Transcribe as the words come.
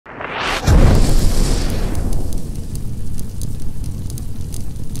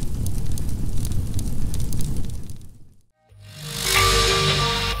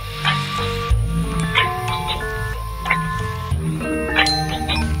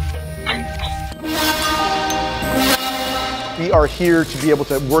We are here to be able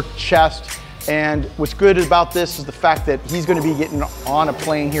to work chest. And what's good about this is the fact that he's going to be getting on a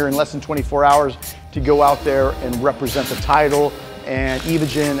plane here in less than 24 hours to go out there and represent the title and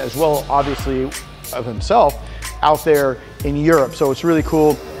Evogen, as well, obviously, of himself out there in Europe. So it's really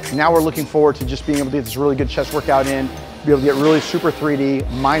cool. Now we're looking forward to just being able to get this really good chest workout in, be able to get really super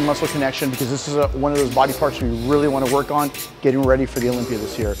 3D, mind-muscle connection, because this is one of those body parts we really want to work on, getting ready for the Olympia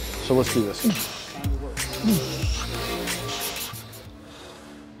this year. So let's do this.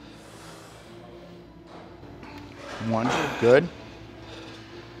 1, good.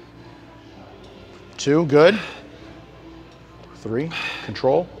 2, good. 3,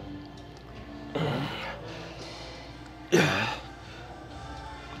 control.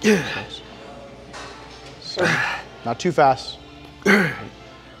 7, not too fast. 8,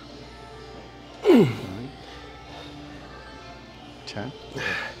 9, 10.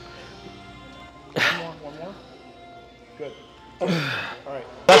 One more. Good. All right.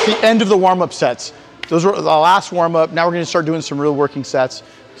 That's the end of the warm-up sets. Those were the last warm-up. Now we're going to start doing some real working sets.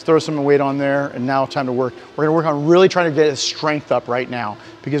 Let's throw some weight on there, and now time to work. We're going to work on really trying to get his strength up right now,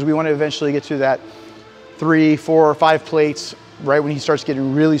 because we want to eventually get to that 3, 4, or 5 plates right when he starts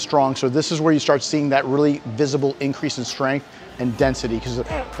getting really strong. So this is where you start seeing that really visible increase in strength and density, because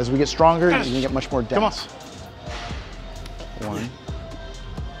as we get stronger, you're going to get much more dense. Come on. 1,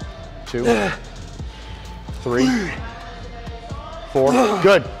 2, 3, 4,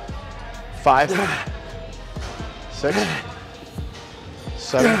 good. 5, 6,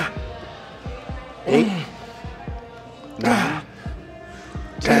 7, 8, 9,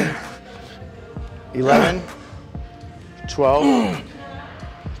 10, 11, 12,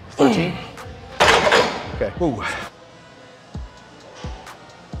 13. Okay. Ooh.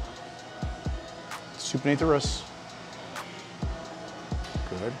 Supinate the wrists.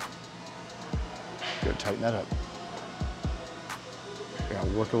 Good. Good, tighten that up. Yeah,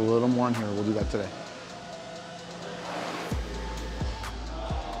 work a little more in here. We'll do that today.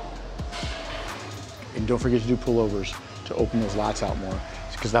 And don't forget to do pullovers to open those lats out more,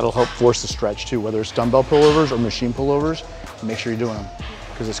 because that'll help force the stretch too, whether it's dumbbell pullovers or machine pullovers. Make sure you're doing them,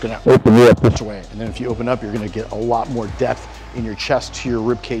 because it's going to open you up this way. And then if you open up, you're going to get a lot more depth in your chest to your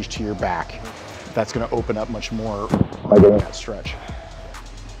rib cage to your back. That's going to open up much more by doing that stretch.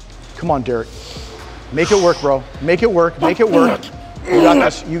 Come on, Derek. Make it work, bro. Make it work. Make it work. You got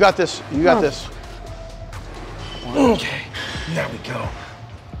this. You got this. You got this. 1, Okay, there we go.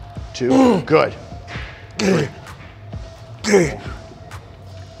 2, good. 3.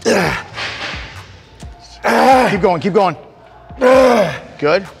 Keep going, keep going.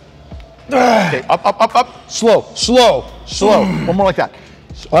 Good. Okay, up, up, up, up. Slow, slow, slow. One more like that.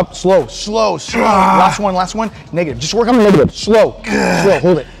 Up, slow, slow, slow. Last one, negative. Just work on the negative. Slow, slow.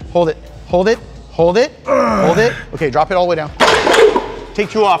 Hold it, hold it, hold it, hold it, hold it. Okay, drop it all the way down.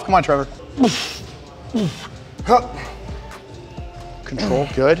 Take 2 off. Come on, Trevor. Control,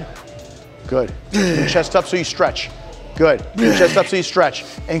 good. Good. Keep your chest up so you stretch. Good. Keep your chest up so you stretch.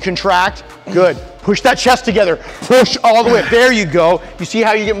 And contract. Good. Push that chest together. Push all the way up. There you go. You see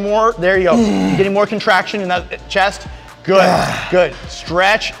how you get more? There you go. You're getting more contraction in that chest. Good. Good.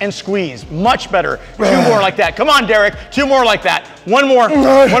 Stretch and squeeze. Much better. 2 more like that. Come on, Derek. 2 more like that. 1 more.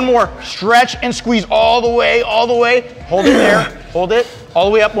 1 more. Stretch and squeeze all the way. All the way. Hold it there. Hold it. All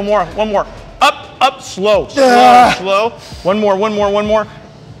the way up. 1 more. 1 more. Up. Up. Slow. Slow. Slow. 1 more. 1 more. 1 more.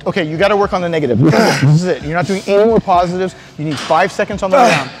 Okay, you got to work on the negative. This is it. You're not doing any more positives. You need 5 seconds on the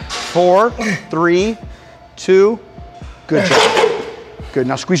round. 4, 3, 2. Good job. Good.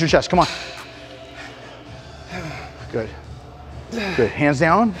 Now squeeze your chest. Come on. Good. Good. Hands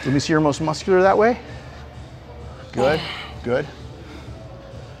down. Let me see your most muscular that way. Good. Good.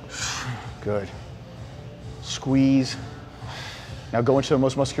 Good. Squeeze. Now go into the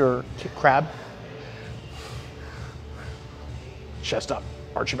most muscular crab. Chest up.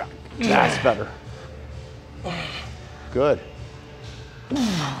 Arch your back. That's better. Good.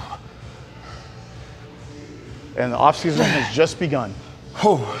 And the off season has just begun.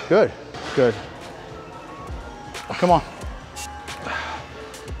 Good. Good. Come on.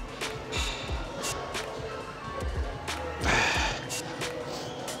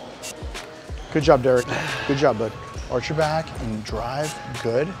 Good job, Derek. Good job, bud. Arch your back and drive.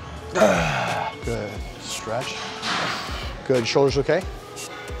 Good. Good. Stretch. Good. Shoulders okay?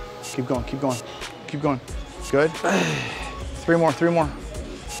 Keep going, keep going, keep going. Good. 3 more, 3 more.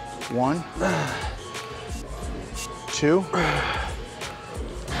 1, 2.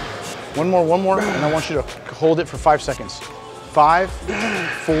 1 more, 1 more, and I want you to hold it for 5 seconds. 5,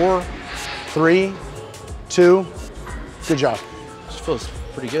 4, 3, 2. Good job. This feels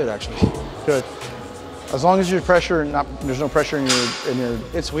pretty good, actually. Good. As long as your pressure, there's no pressure in your.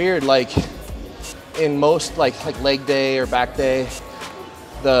 It's weird, like in most like leg day or back day,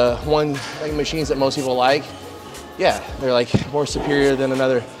 the one like machines that most people like, yeah, they're like more superior than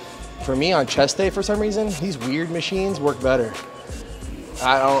another. For me on chest day, for some reason, these weird machines work better.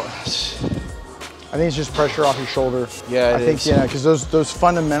 I think it's just pressure off your shoulder. Yeah, I think, yeah, because those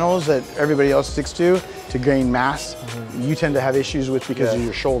fundamentals that everybody else sticks to gain mass, you tend to have issues with because of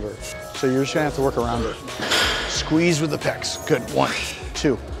your shoulder. So you're just gonna have to work around it. Squeeze with the pecs. Good. 1,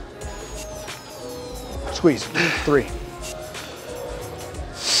 2. Squeeze. 3,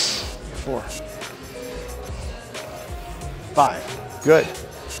 4, 5. Good.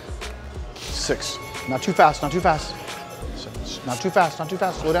 6. Not too fast, not too fast. 7. Not too fast, not too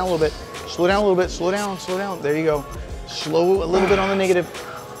fast. Slow down a little bit. Slow down a little bit. Slow down, slow down. There you go. Slow a little bit on the negative.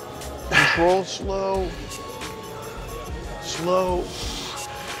 Control, slow. Slow.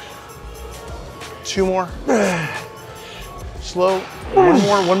 2 more. Slow.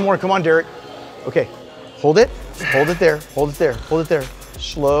 1 more. Come on, Derek. Okay. Hold it. Hold it there. Hold it there. Hold it there.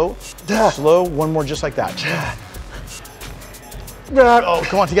 Slow. Slow. 1 more just like that. Oh,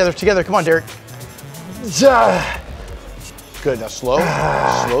 come on, together. Come on, Derek. Good. Now slow.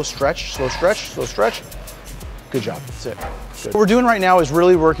 Slow stretch. Slow stretch. Slow stretch. Good job. That's it. Good. What we're doing right now is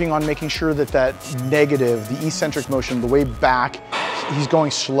really working on making sure that that negative, the eccentric motion, the way back, he's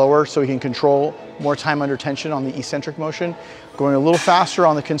going slower so he can control more time under tension on the eccentric motion, going a little faster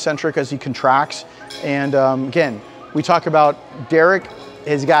on the concentric as he contracts. And again, we talk about Derek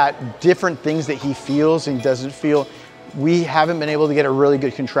has got different things that he feels and doesn't feel. We haven't been able to get a really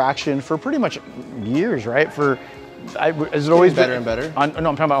good contraction for pretty much years, right? Has it always better and better? No, I'm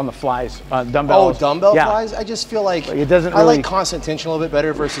talking about on the flies, dumbbells. Oh, dumbbell flies? I just feel like it doesn't I really, like constant tension a little bit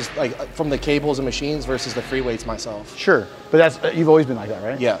better versus like from the cables and machines versus the free weights myself. Sure, but that's you've always been like that,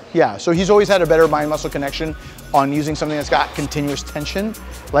 right? Yeah. Yeah, so he's always had a better mind-muscle connection on using something that's got continuous tension,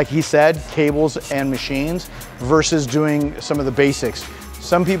 like he said, cables and machines, versus doing some of the basics.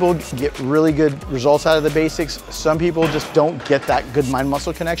 Some people get really good results out of the basics. Some people just don't get that good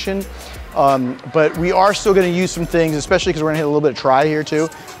mind-muscle connection. But we are still gonna use some things, especially because we're gonna hit a little bit of tri here too.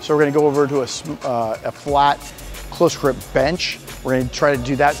 So we're gonna go over to a flat, close grip bench. We're gonna try to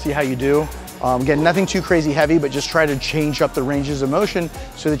do that, see how you do. Again, nothing too crazy heavy, but just try to change up the ranges of motion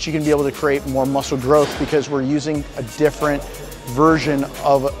so that you can be able to create more muscle growth, because we're using a different version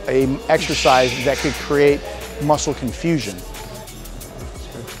of an exercise that could create muscle confusion.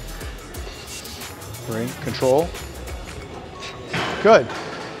 3, control. Good.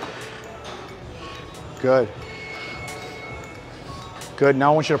 Good. Good,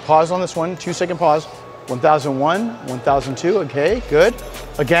 now I want you to pause on this one, 2-second pause. 1001, 1002, okay, good.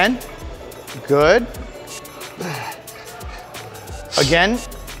 Again, good. Again,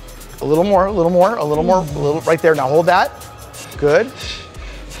 a little more, right there. Now hold that, good.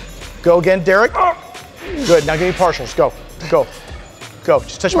 Go again, Derek. Good, now give me partials, go, go, go.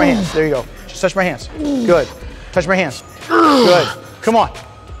 Just touch my hands, there you go. Just touch my hands, good. Touch my hands, good. Come on,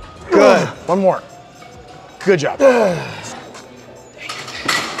 good, 1 more. Good job. Good,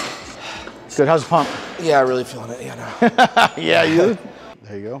 how's the pump? Yeah, I'm really feeling it, yeah, no. Yeah, you.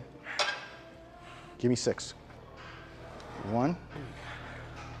 There you go. Give me 6. 1,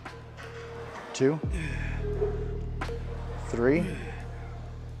 2, 3,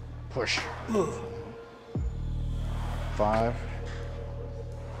 push. 5,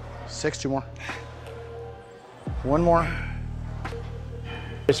 6, 2 more. 1 more.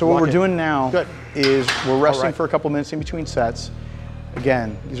 So what we're doing now is we're resting for a couple minutes in between sets.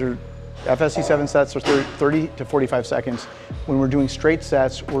 Again, these are FST-7 sets, are 30 to 45 seconds. When we're doing straight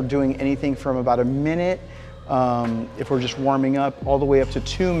sets, we're doing anything from about a minute, if we're just warming up, all the way up to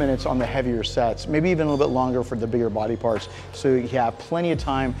 2 minutes on the heavier sets, maybe even a little bit longer for the bigger body parts. So you have plenty of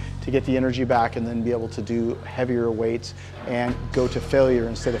time to get the energy back and then be able to do heavier weights and go to failure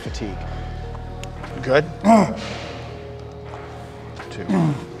instead of fatigue. Good. 2,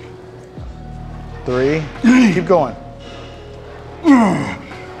 3, keep going.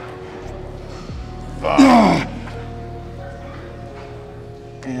 5.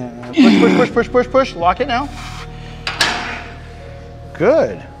 And push, lock it now.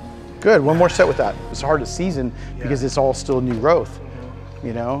 Good, good, 1 more set with that. It's hard to season because it's all still new growth,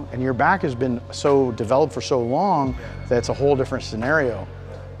 you know, and your back has been so developed for so long that it's a whole different scenario.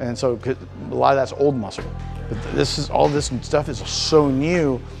 And so a lot of that's old muscle. But this is, all this stuff is so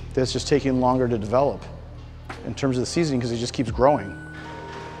new that it's just taking longer to develop in terms of the seasoning, because it just keeps growing.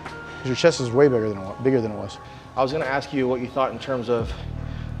 Because your chest is way bigger than it was. I was gonna ask you what you thought in terms of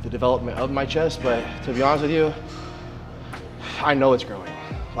the development of my chest, but to be honest with you, I know it's growing.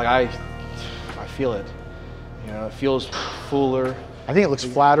 Like I feel it. You know, it feels fuller. I think it looks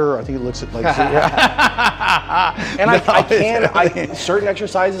flatter. I think it looks like. And certain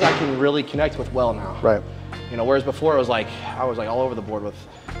exercises I can really connect with well now. Right. You know, whereas before I was like all over the board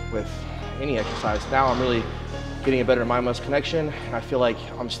with any exercise. Now I'm really getting a better mind muscle connection, and I feel like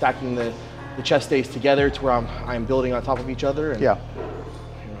I'm stacking the chest days together to where I'm building on top of each other. And, yeah.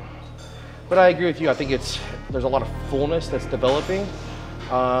 But I agree with you. I think there's a lot of fullness that's developing,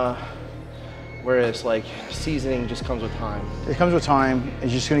 whereas like seasoning just comes with time. It comes with time.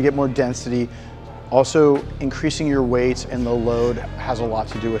 It's just going to get more density. Also, increasing your weights and the load has a lot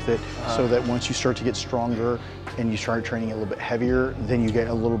to do with it, so that once you start to get stronger and you start training a little bit heavier, then you get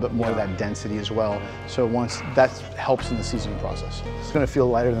a little bit more of that density as well. So once that helps in the seasoning process. It's going to feel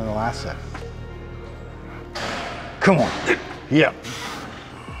lighter than the last set. Come on. Yeah.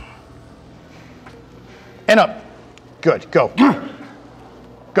 And up. Good. Go.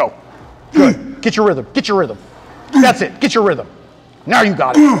 Go. Good. Get your rhythm. Get your rhythm. That's it. Get your rhythm. Now you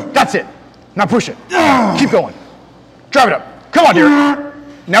got it. That's it. Now push it. Keep going. Drive it up. Come on, Derek.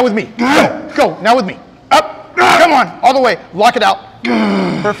 Now with me. Go. Go. Now with me. Up. Come on. All the way. Lock it out.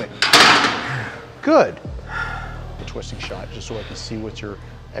 Perfect. Good. The twisting shot, just so I can see what your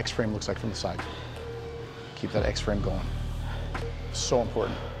X frame looks like from the side. Keep that X frame going. So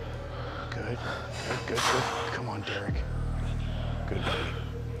important. Good. Good. Good. Good. Come on, Derek. Good, buddy.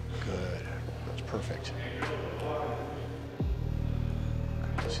 Good. That's perfect.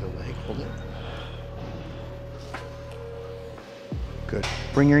 See the leg, hold it. Good.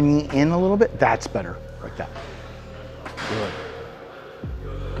 Bring your knee in a little bit. That's better, like that. Good.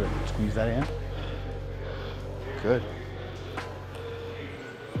 Good. Squeeze that in. Good.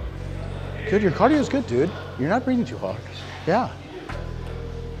 Good, your cardio is good, dude. You're not breathing too hard. Yeah.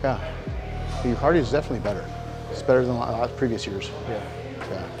 Yeah. But your cardio is definitely better. It's better than previous years. Yeah.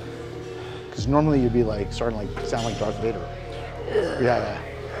 Yeah. Because normally you'd be like, starting to sound like Darth Vader. Yeah.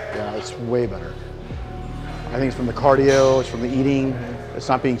 Yeah, it's way better. I think it's from the cardio, it's from the eating, it's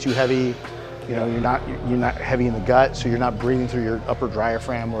not being too heavy. You know, you're not heavy in the gut, so you're not breathing through your upper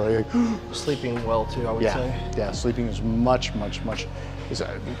diaphragm or you're sleeping well too, I would say. Yeah, sleeping is much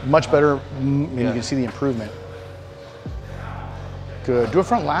better, and you can see the improvement. Good. Do a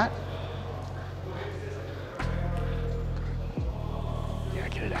front lat. Yeah,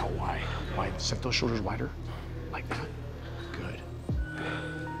 get it out wide. Set those shoulders wider, like that. Good.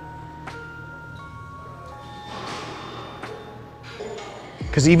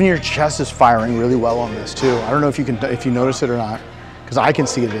 Because even your chest is firing really well on this too. I don't know if you notice it or not, because I can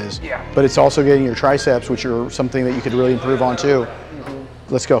see it is. Yeah. But it's also getting your triceps, which are something that you could really improve on too.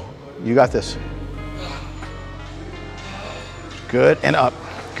 Let's go. You got this. Good, and up.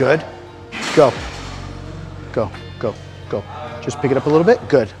 Good. Go. Go, go, go. Just pick it up a little bit.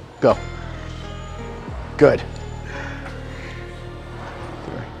 Good. Go. Good.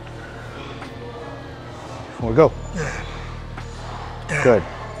 We'll go. Good.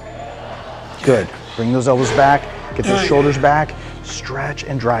 Good. Bring those elbows back. Get those shoulders back. Stretch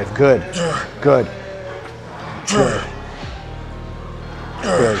and drive. Good. Good. Good.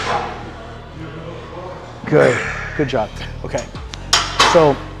 Good. Good. Good job. Okay.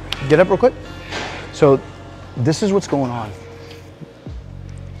 So get up real quick. So this is what's going on.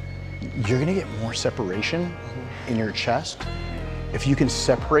 You're gonna get more separation in your chest if you can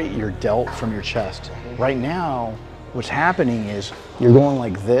separate your delt from your chest. Right now, what's happening is you're going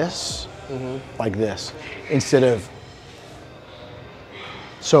like this, instead of,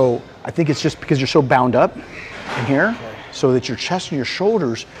 so I think it's just because you're so bound up in here, so that your chest and your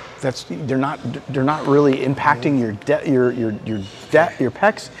shoulders, they're not really impacting your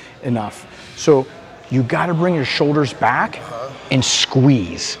pecs enough. So you got to bring your shoulders back and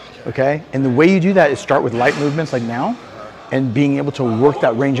squeeze, okay? And the way you do that is start with light movements like now, and being able to work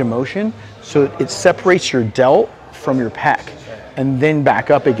that range of motion so it separates your delt from your pec, and then back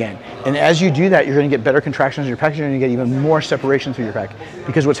up again. And as you do that, you're gonna get better contractions in your pec, you're gonna get even more separation through your pec.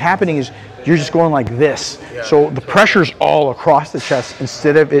 Because what's happening is you're just going like this. So the pressure's all across the chest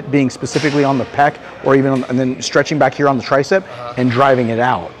instead of it being specifically on the pec or even and then stretching back here on the tricep and driving it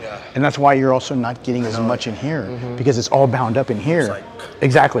out. And that's why you're also not getting as much in here, because it's all bound up in here. Like,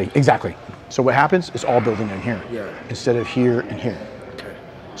 exactly. So what happens is all building in here instead of here and here. okay.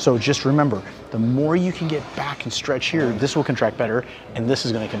 So just remember, the more you can get back and stretch here, this will contract better, and this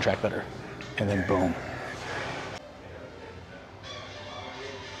is gonna contract better. And then boom.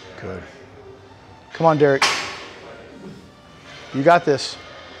 Good. Come on, Derek. You got this.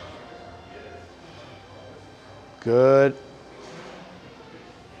 Good.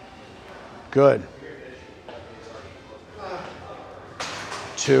 Good.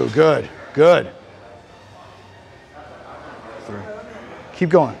 2, good. Keep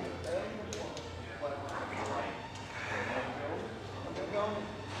going.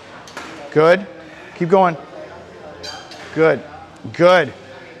 Good. Keep going. Good. Good.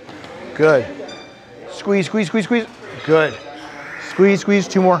 Good. Squeeze, squeeze, squeeze, squeeze. Good. Squeeze, squeeze.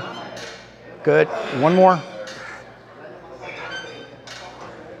 2 more. Good. 1 more.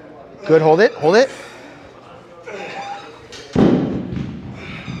 Good. Hold it. Hold it.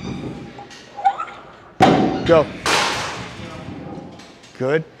 Go.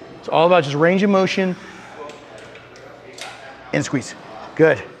 Good. It's all about just range of motion and squeeze.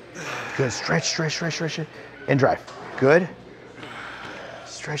 Good. Good. Stretch, stretch, stretch, stretch, and drive. Good.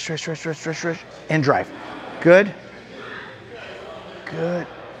 Stretch, stretch, stretch, stretch, stretch, stretch, and drive. Good. Good.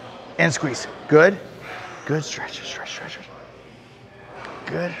 And squeeze. Good. Good. Stretch, stretch, stretch, stretch.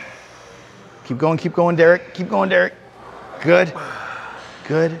 Good. Keep going, Derek. Keep going, Derek. Good.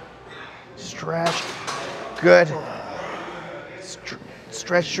 Good. Stretch. Good.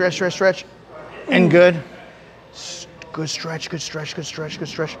 Stretch, stretch, stretch, stretch. And good. Good stretch, good stretch, good stretch, good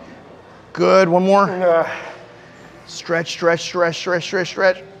stretch. Good. 1 more. Stretch, stretch, stretch, stretch, stretch,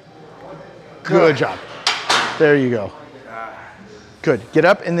 stretch. Good job. There you go. Good. Get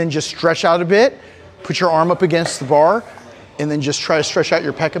up and then just stretch out a bit. Put your arm up against the bar and then just try to stretch out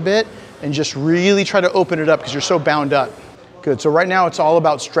your pec a bit and just really try to open it up because you're so bound up. Good. So right now it's all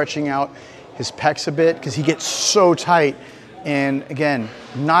about stretching out his pecs a bit because he gets so tight. And again,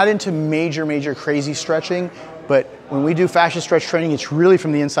 not into major crazy stretching, but when we do fascia stretch training, it's really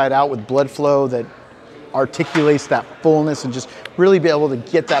from the inside out with blood flow that articulates that fullness and just really be able to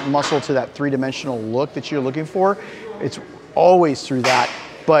get that muscle to that 3-dimensional look that you're looking for. It's always through that,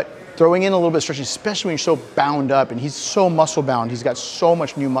 but throwing in a little bit of stretching, especially when you're so bound up and he's so muscle bound, he's got so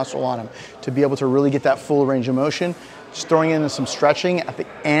much new muscle on him to be able to really get that full range of motion. Just throwing in some stretching at the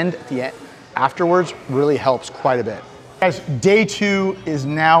end, afterwards really helps quite a bit. Guys, day 2 is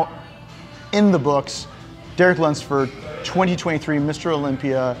now in the books. Derek Lunsford, 2023 Mr.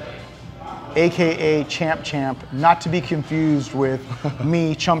 Olympia, AKA Champ, not to be confused with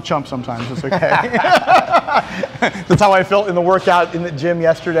me, Chump sometimes, it's okay. That's how I felt in the workout in the gym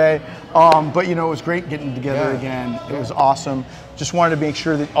yesterday. But you know, it was great getting together again. It was awesome. Just wanted to make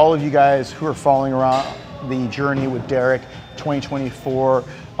sure that all of you guys who are following around the journey with Derek 2024,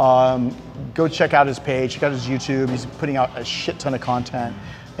 go check out his page, check out his YouTube. He's putting out a shit ton of content.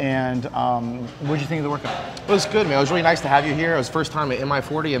 And what did you think of the workout? It was good, man. It was really nice to have you here. It was first time at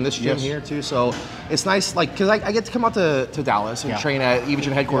MI40 and this gym here too. So it's nice, like, because I get to come out to Dallas and train at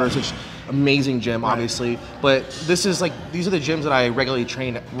Evogen headquarters, which is amazing gym, obviously. But this is like, these are the gyms that I regularly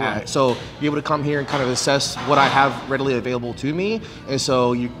train at. So be able to come here and kind of assess what I have readily available to me. And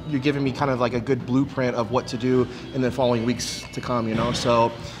so you're giving me kind of like a good blueprint of what to do in the following weeks to come, you know?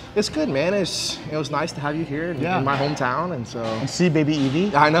 So it's good, man. It was nice to have you here in my hometown, and so. And see baby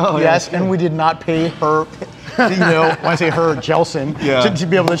Evie. I know. Yes, and we did not pay her, you know, when I say her, Jelson, to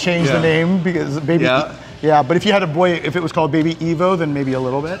be able to change the name because baby. Yeah, but if you had a boy, if it was called Baby Evo, then maybe a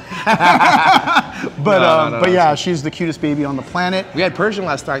little bit. But yeah, she's the cutest baby on the planet. We had Persian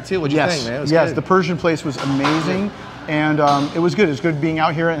last night too. What'd you think, man? It was good. The Persian place was amazing. And it was good. It's good being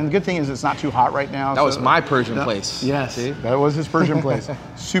out here. And the good thing is it's not too hot right now. That was my Persian place. Yes, that was his Persian place.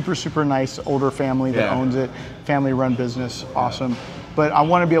 Super nice, older family that owns it. Family-run business, awesome. But I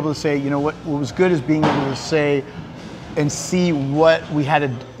want to be able to say, you know, what was good is being able to say and see what we had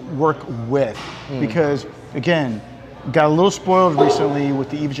to work with. Because, again, got a little spoiled recently with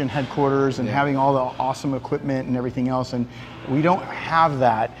the Evogen headquarters and having all the awesome equipment and everything else. And we don't have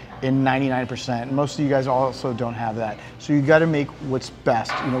that in 99%. Most of you guys also don't have that. So you got to make what's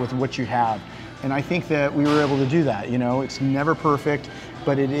best, you know, with what you have. And I think that we were able to do that. You know, it's never perfect,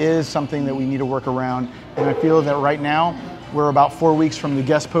 but it is something that we need to work around. And I feel that right now, we're about 4 weeks from the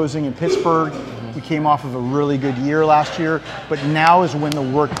guest posing in Pittsburgh. We came off of a really good year last year, but now is when the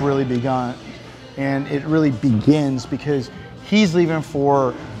work really begun. And it really begins because he's leaving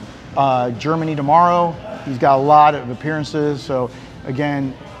for Germany tomorrow. He's got a lot of appearances. So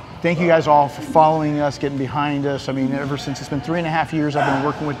again, thank you guys all for following us, getting behind us. I mean, ever since it's been 3.5 years I've been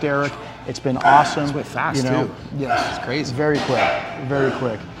working with Derek. It's been awesome. It went fast, you know, too. Yes, it's crazy. Very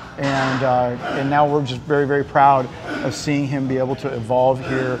quick. And now we're just very proud of seeing him be able to evolve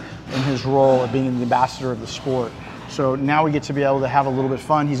here in his role of being the ambassador of the sport. So now we get to be able to have a little bit of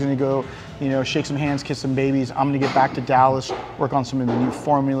fun. He's going to go, you know, shake some hands, kiss some babies. I'm going to get back to Dallas, work on some of the new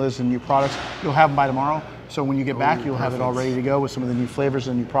formulas and new products. You'll have them by tomorrow. So when you get back, you'll have it all ready to go with some of the new flavors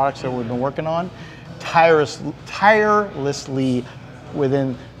and new products that we've been working on tirelessly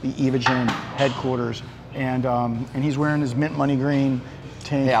within the Evogen headquarters. And he's wearing his mint money green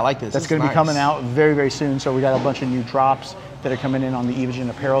tank. Yeah, I like this. That's going to be coming out very soon. So we got a bunch of new drops that are coming in on the Evogen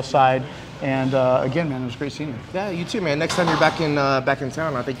apparel side. And again, man, it was great seeing you. Yeah, you too, man. Next time you're back in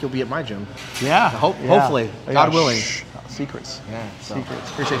town, I think you'll be at my gym. Yeah. Hopefully, God willing. Secrets. Yeah. So. Secrets.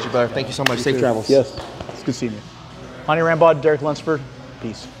 Appreciate you, brother. Thank you so much. Safe travels. Yes. It's good seeing you. Hany Rambod, Derek Lunsford.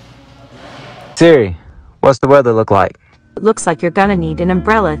 Peace. Siri, what's the weather look like? Looks like you're gonna need an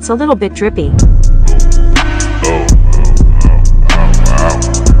umbrella. It's a little bit drippy.